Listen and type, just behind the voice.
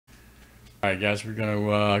All right, guys, we're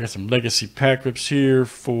gonna get some legacy pack rips here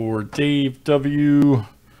for Dave W,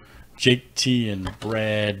 Jake T, and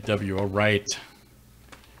Brad W. All right,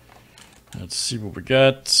 let's see what we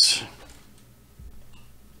got.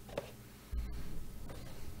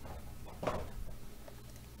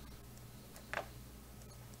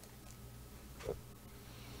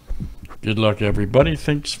 Good luck, everybody.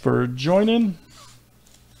 Thanks for joining.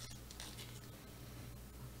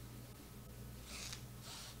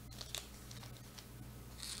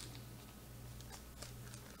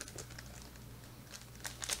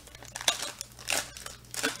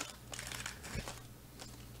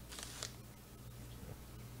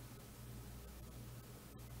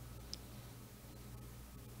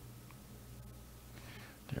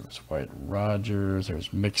 There's White Rogers.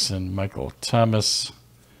 There's Mixon, Michael Thomas.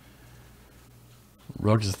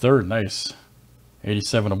 Ruggs the third, nice.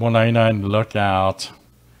 87 of 199. Look out.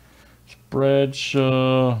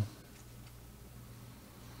 Bradshaw.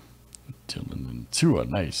 Dylan and Tua,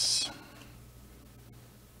 nice.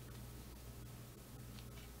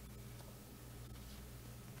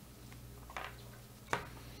 All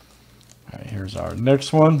right, here's our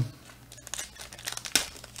next one.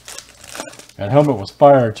 That helmet was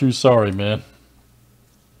fire too. Sorry, man.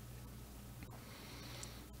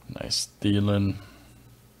 Nice Thielen.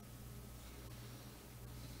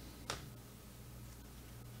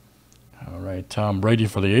 All right, Tom Brady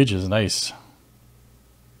for the ages. Nice.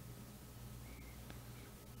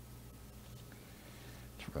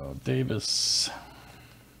 Terrell Davis.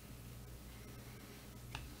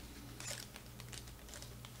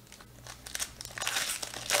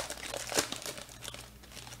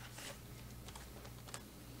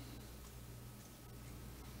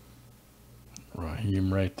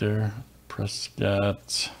 Raheem right there.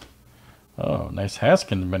 Prescott. Oh, nice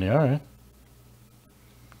Haskins mini. All right.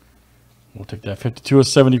 We'll take that 52 of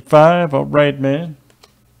 75. All right, man.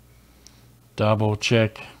 Double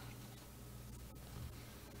check.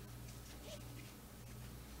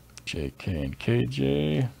 JK and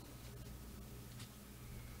KJ.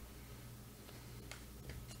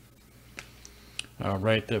 All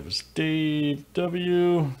right, that was Dave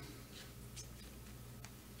W.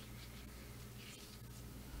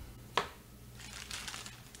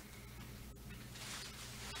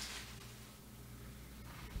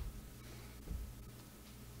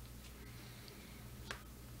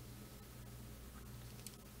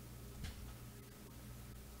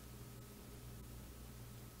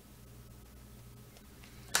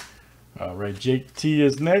 All right, Jake T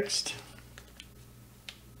is next.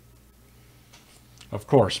 Of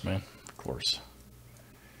course, man. Of course.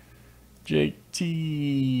 Jake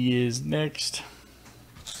T is next.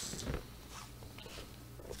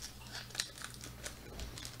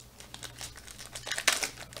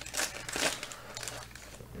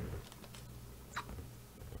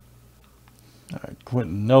 All right,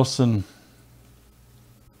 Quentin Nelson.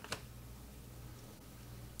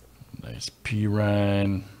 Nice P.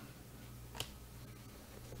 Ryan.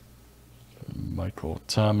 Michael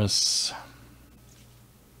Thomas.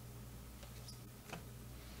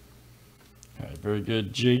 All right, very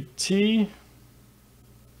good, JT.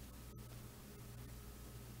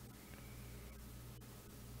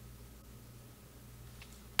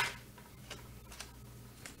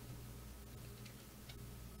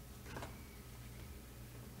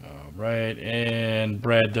 All right, and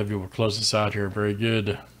Brad W will close this out here. Very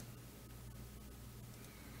good.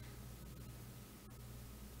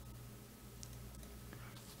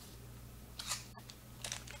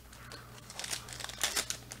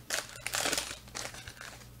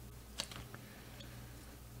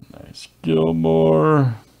 Nice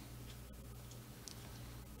Gilmore.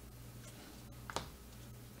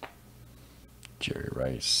 Jerry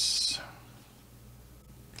Rice.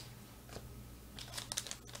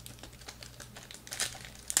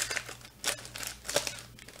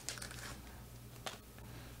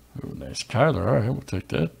 Ooh, nice Kyler. All right, we'll take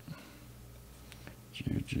that.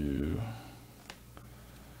 Juju.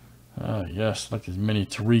 Ah, yes, like his mini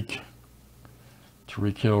Tariq.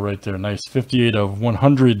 Tariq Hill right there. Nice 58 of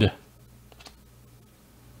 100.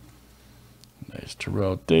 Nice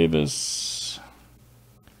Terrell Davis.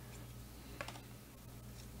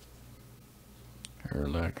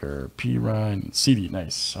 Erlacher, P. Ryan, CD.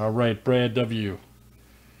 Nice. All right, Brad W.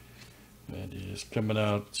 That is coming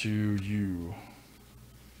out to you.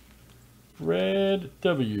 Brad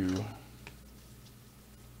W.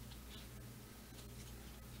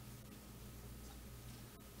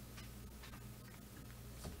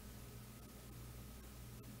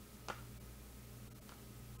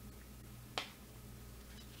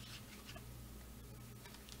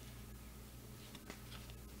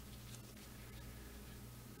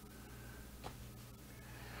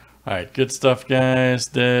 All right, good stuff, guys.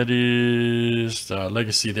 That is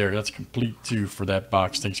Legacy there. That's complete too for that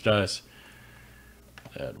box. Thanks, guys.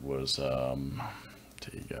 That was tell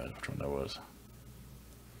you guys which one that was.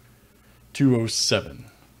 207.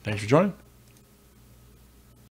 Thanks for joining.